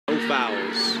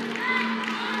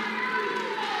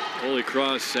Holy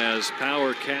Cross has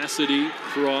Power, Cassidy,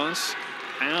 Cross,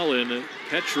 Allen,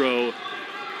 Petro,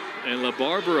 and La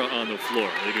Barbara on the floor.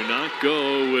 They do not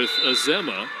go with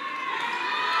Azema.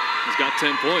 He's got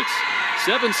 10 points.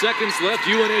 7 seconds left.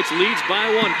 UNH leads by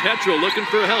 1. Petro looking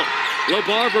for help. La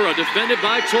Barbara defended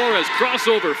by Torres.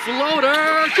 Crossover,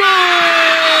 floater, good!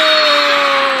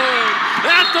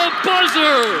 At the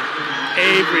buzzer!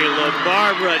 Avery La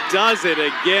Barbara does it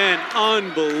again.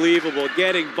 Unbelievable.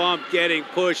 Getting bumped, getting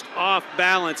pushed off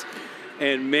balance,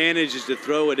 and manages to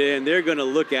throw it in. They're going to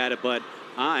look at it, but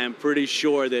I am pretty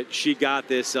sure that she got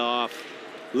this off.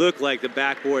 Looked like the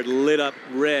backboard lit up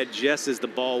red just as the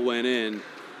ball went in.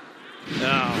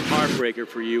 Oh, heartbreaker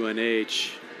for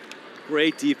UNH.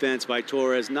 Great defense by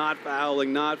Torres. Not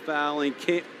fouling, not fouling.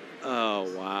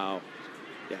 Oh, wow.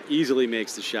 Yeah, easily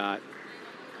makes the shot.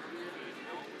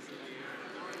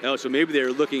 Oh, so maybe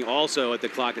they're looking also at the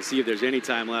clock to see if there's any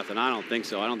time left, and I don't think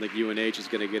so. I don't think UNH is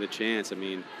going to get a chance. I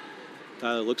mean,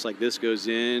 Tyler, looks like this goes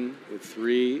in with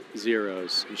 3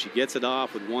 zeros, and she gets it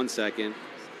off with 1 second.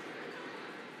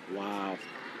 Wow.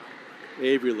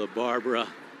 Avery La Barbara.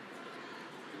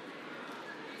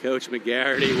 Coach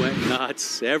McGarity went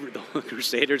nuts. The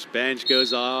Crusaders bench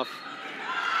goes off.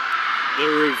 The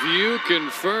review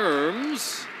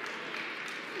confirms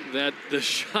that the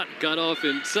shot got off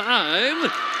in time,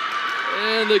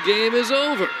 and the game is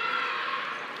over.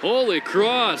 Holy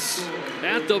Cross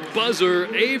at the buzzer,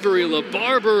 Avery La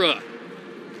Barbara,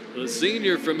 the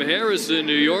senior from Harrison,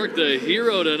 New York, the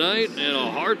hero tonight, and a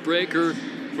heartbreaker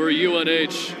for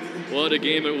UNH. What a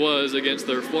game it was against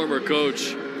their former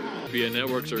coach. ESPN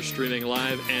networks are streaming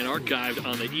live and archived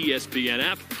on the ESPN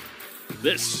app.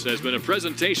 This has been a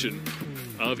presentation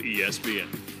of ESPN.